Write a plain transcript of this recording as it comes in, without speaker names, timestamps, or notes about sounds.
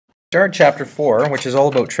Start chapter 4, which is all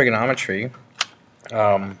about trigonometry,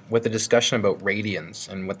 with a discussion about radians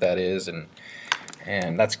and what that is,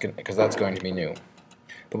 and that's because that's going to be new.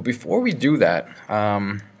 But before we do that,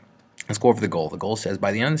 let's go over the goal. The goal says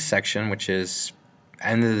by the end of this section, which is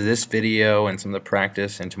end of this video and some of the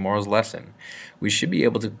practice and tomorrow's lesson, we should be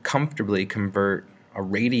able to comfortably convert a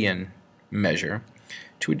radian measure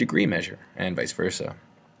to a degree measure, and vice versa.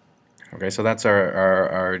 Okay, so that's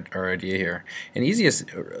our idea here. An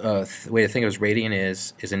easiest way to think of as radian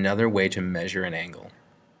is another way to measure an angle.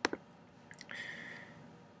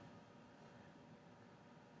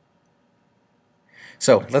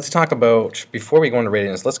 So let's talk about, before we go into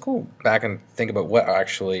radians, let's go back and think about what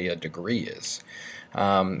actually a degree is.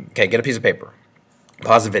 Okay, get a piece of paper.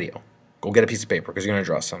 Pause the video. Go get a piece of paper because you're going to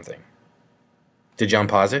draw something. Did you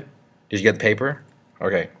unpause it? Did you get the paper?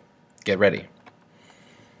 Okay, get ready.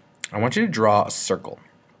 I want you to draw a circle.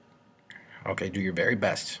 Okay, do your very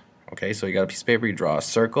best. Okay, so you got a piece of paper, you draw a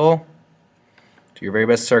circle. Do your very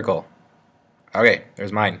best circle. Okay,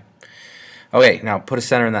 there's mine. Okay, now put a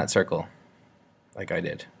center in that circle, like I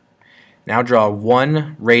did. Now draw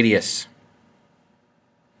one radius.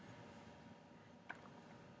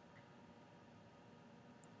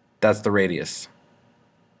 That's the radius.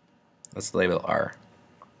 Let's label R.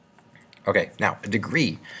 Okay, now a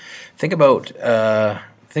degree. Think about a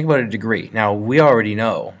degree. Now we already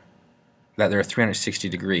know that there are 360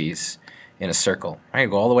 degrees in a circle. Right?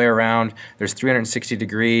 Go all the way around. There's 360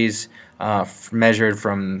 degrees measured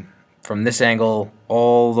from this angle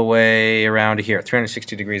all the way around to here.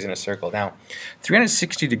 360 degrees in a circle. Now,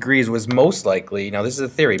 360 degrees was most likely, now this is a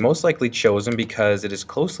theory, most likely chosen because it is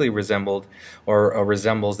closely resembled or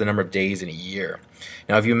resembles the number of days in a year.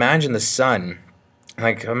 Now, if you imagine the sun,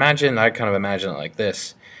 I kind of imagine it like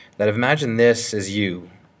this, that imagine this as you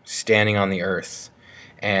standing on the earth,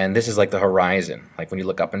 and this is like the horizon, like when you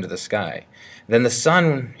look up into the sky. Then the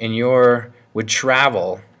sun would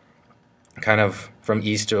travel kind of from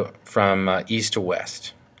east to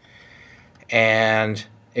west, and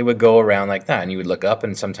it would go around like that, and you would look up,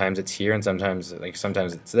 and sometimes it's here, and sometimes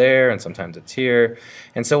it's there, and sometimes it's here,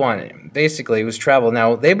 and so on. Basically, it was travel.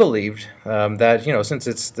 Now they believed that since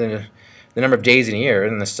it's the number of days in a year,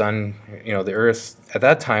 and the sun, the earth at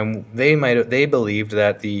that time, they believed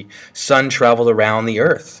that the sun traveled around the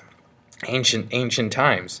earth, ancient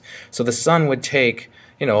times. So the sun would take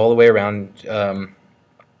all the way around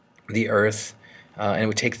the earth, and it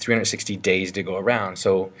would take 360 days to go around.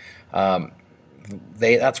 So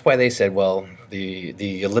that's why they said, well,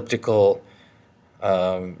 the elliptical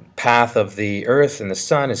path of the earth and the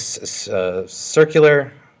sun is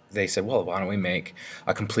circular. They said, well, why don't we make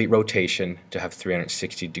a complete rotation to have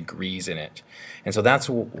 360 degrees in it? And so that's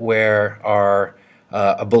where our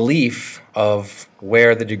a belief of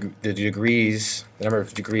where the number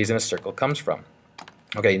of degrees in a circle comes from.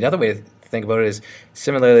 Okay, another way to think about it is,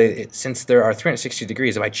 similarly, since there are 360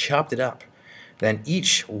 degrees, if I chopped it up, then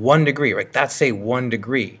each 1 degree, right, that's say 1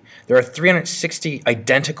 degree, there are 360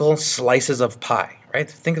 identical slices of pie. Right?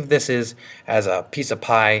 Think of this as a piece of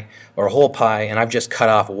pie or a whole pie, and I've just cut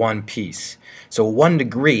off one piece. So 1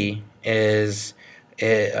 degree is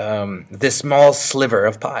this small sliver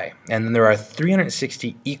of pie, and then there are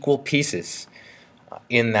 360 equal pieces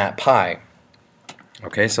in that pie.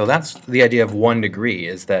 Okay, so that's the idea of 1 degree,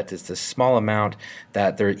 is that it's a small amount,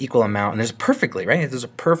 that they're equal amount, and there's perfectly, right? There's a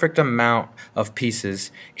perfect amount of pieces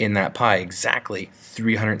in that pie, exactly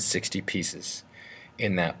 360 pieces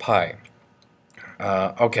in that pie.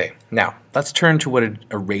 Okay, now let's turn to what a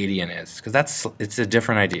radian is, because it's a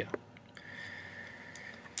different idea.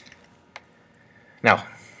 Now,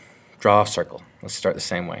 draw a circle. Let's start the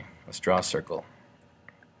same way. Let's draw a circle.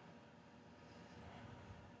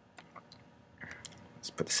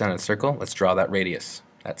 Let's put the center of the circle. Let's draw that radius,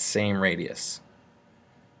 that same radius.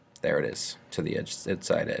 There it is, to the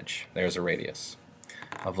inside edge. There's a radius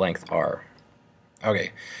of length r.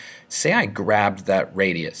 Okay, say I grabbed that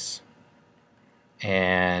radius,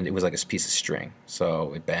 and it was like a piece of string,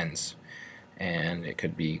 so it bends, and it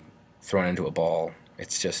could be thrown into a ball.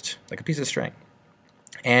 It's just like a piece of string,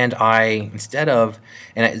 and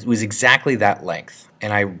it was exactly that length,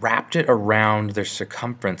 and I wrapped it around the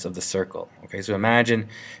circumference of the circle. Okay, so imagine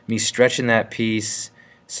me stretching that piece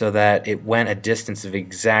so that it went a distance of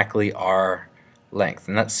exactly r length,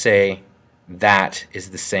 and let's say that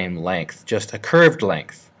is the same length, just a curved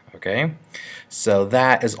length. Okay, so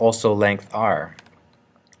that is also length r.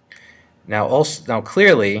 Now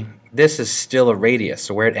clearly, this is still a radius,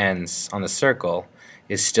 so where it ends on the circle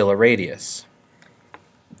is still a radius.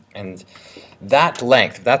 And that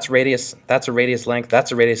length, that's radius, that's a radius length,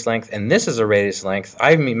 that's a radius length, and this is a radius length.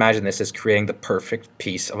 I imagine this as creating the perfect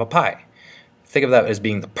piece of a pie. Think of that as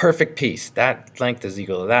being the perfect piece. That length is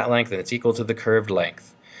equal to that length, and it's equal to the curved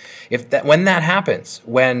length. When that happens,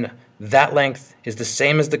 when that length is the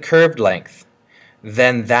same as the curved length,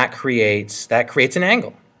 then that creates an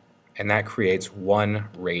angle, and that creates 1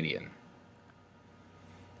 radian.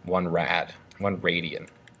 1 radian.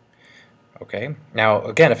 Okay. Now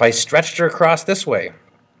again, if I stretched her across this way,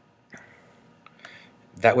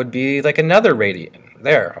 that would be like another radian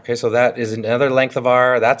there. Okay, so that is another length of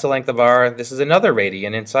r, that's a length of r, this is another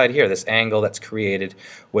radian inside here. This angle that's created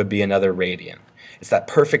would be another radian. It's that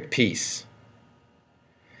perfect piece.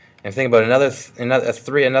 And think about another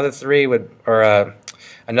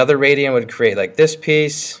radian would create like this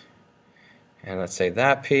piece, and let's say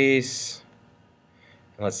that piece,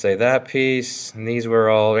 and let's say that piece, and these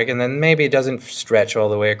were all, and then maybe it doesn't stretch all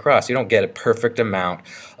the way across. You don't get a perfect amount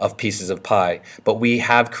of pieces of pie, but we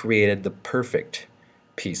have created the perfect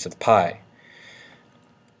piece of pie.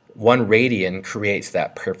 1 radian creates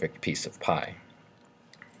that perfect piece of pie.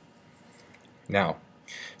 Now,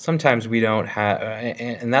 sometimes we don't have,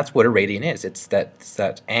 and that's what a radian is. It's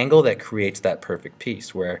that angle that creates that perfect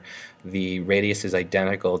piece, where the radius is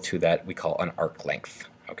identical to that we call an arc length.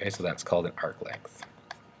 Okay, so that's called an arc length.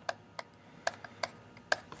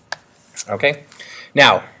 Okay,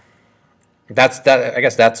 now I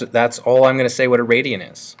guess that's all I'm going to say what a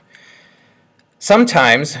radian is.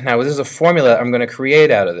 Sometimes, now this is a formula I'm going to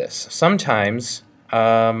create out of this. Sometimes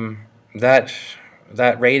that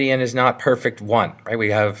radian is not perfect 1, right?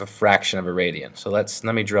 We have a fraction of a radian. So let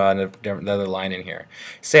me draw another line in here.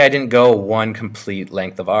 Say I didn't go 1 complete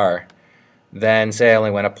length of r, then say I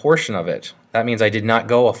only went a portion of it. That means I did not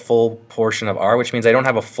go a full portion of r, which means I don't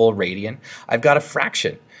have a full radian. I've got a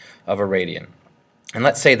fraction of a radian. And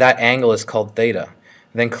let's say that angle is called theta.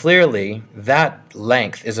 Then clearly that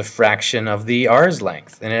length is a fraction of the r's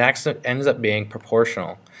length, and it actually ends up being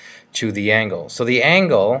proportional to the angle. So the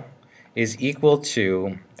angle is equal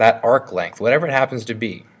to that arc length, whatever it happens to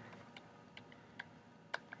be,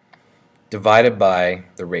 divided by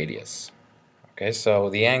the radius. Okay, so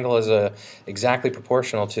the angle is exactly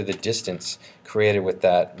proportional to the distance created with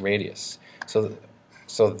that radius.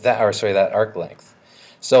 That arc length.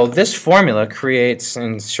 So this formula creates,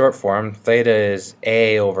 in short form, theta is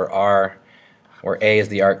a over r, where a is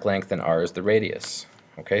the arc length and r is the radius.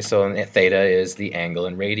 Okay, so theta is the angle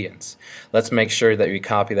in radians. Let's make sure that we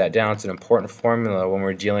copy that down. It's an important formula when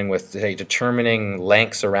we're dealing with, say, determining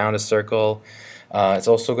lengths around a circle. It's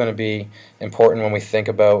also going to be important when we think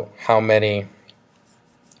about how many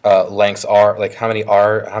lengths are, like how many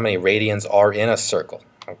radians are in a circle.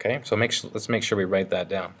 Okay, so let's make sure we write that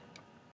down.